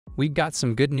We've got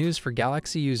some good news for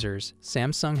Galaxy users.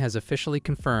 Samsung has officially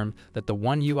confirmed that the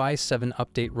One UI 7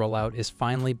 update rollout is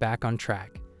finally back on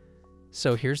track.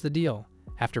 So here's the deal.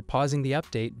 After pausing the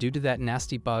update due to that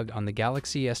nasty bug on the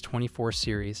Galaxy S24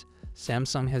 series,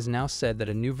 Samsung has now said that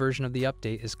a new version of the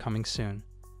update is coming soon.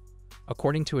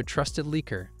 According to a trusted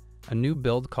leaker, a new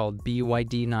build called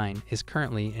BYD9 is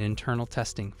currently in internal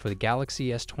testing for the Galaxy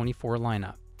S24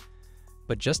 lineup.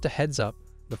 But just a heads up,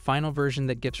 the final version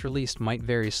that gets released might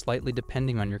vary slightly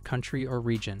depending on your country or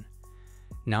region.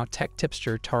 Now tech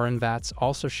tipster Taran Vats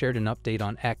also shared an update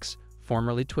on X,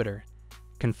 formerly Twitter,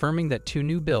 confirming that two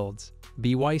new builds,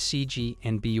 BYCG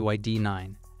and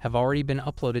BYD9, have already been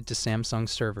uploaded to Samsung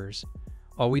servers.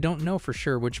 While we don't know for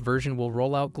sure which version will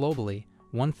roll out globally,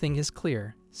 one thing is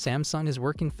clear: Samsung is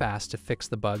working fast to fix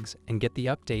the bugs and get the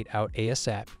update out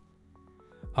ASAP.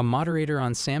 A moderator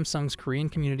on Samsung's Korean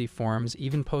community forums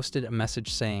even posted a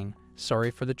message saying,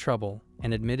 "Sorry for the trouble,"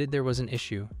 and admitted there was an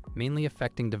issue, mainly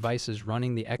affecting devices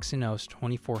running the Exynos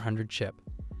 2400 chip.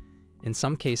 In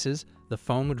some cases, the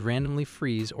phone would randomly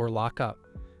freeze or lock up,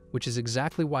 which is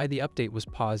exactly why the update was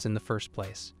paused in the first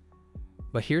place.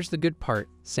 But here's the good part: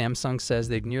 Samsung says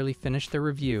they've nearly finished their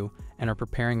review and are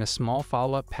preparing a small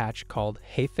follow-up patch called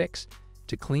Hafix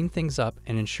to clean things up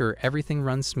and ensure everything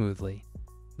runs smoothly.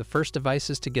 The first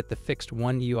devices to get the fixed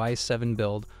One UI 7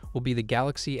 build will be the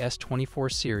Galaxy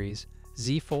S24 series,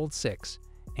 Z Fold 6,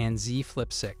 and Z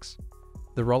Flip 6.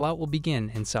 The rollout will begin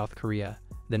in South Korea,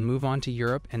 then move on to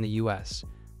Europe and the US,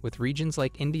 with regions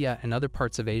like India and other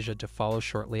parts of Asia to follow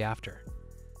shortly after.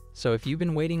 So if you've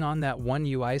been waiting on that One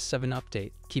UI 7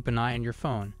 update, keep an eye on your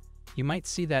phone. You might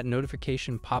see that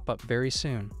notification pop up very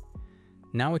soon.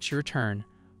 Now it's your turn.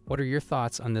 What are your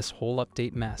thoughts on this whole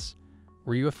update mess?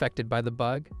 Were you affected by the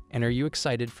bug? And are you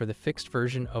excited for the fixed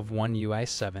version of One UI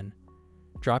 7?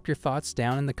 Drop your thoughts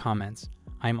down in the comments.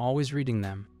 I'm always reading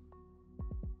them.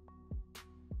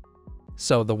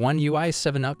 So the One UI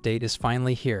 7 update is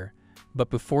finally here. But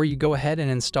before you go ahead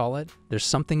and install it, there's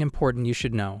something important you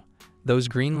should know. Those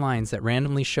green lines that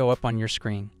randomly show up on your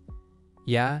screen.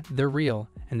 Yeah, they're real,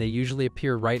 and they usually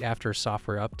appear right after a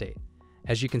software update.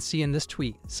 As you can see in this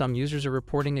tweet, some users are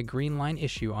reporting a green line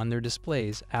issue on their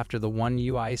displays after the One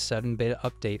UI 7 beta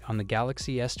update on the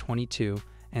Galaxy S22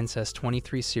 and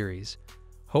S23 series.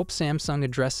 Hope Samsung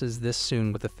addresses this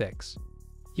soon with a fix.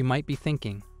 You might be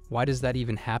thinking, why does that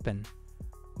even happen?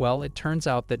 Well, it turns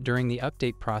out that during the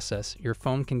update process, your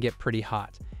phone can get pretty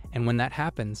hot, and when that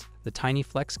happens, the tiny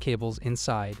flex cables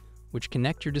inside, which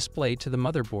connect your display to the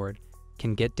motherboard,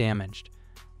 can get damaged.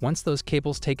 Once those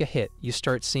cables take a hit, you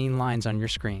start seeing lines on your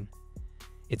screen.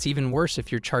 It's even worse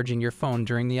if you're charging your phone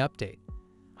during the update.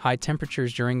 High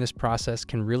temperatures during this process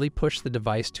can really push the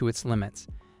device to its limits,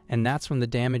 and that's when the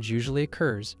damage usually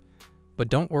occurs. But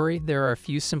don't worry, there are a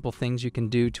few simple things you can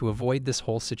do to avoid this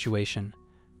whole situation.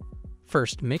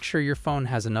 First, make sure your phone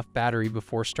has enough battery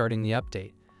before starting the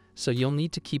update, so you'll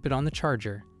need to keep it on the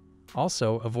charger.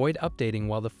 Also, avoid updating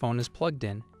while the phone is plugged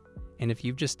in, and if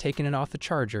you've just taken it off the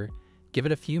charger, give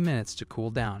it a few minutes to cool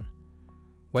down.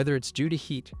 Whether it's due to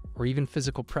heat or even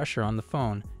physical pressure on the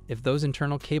phone, if those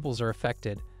internal cables are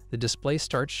affected, the display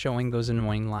starts showing those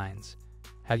annoying lines.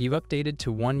 Have you updated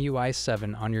to One UI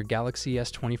 7 on your Galaxy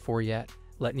S24 yet?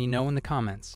 Let me know in the comments.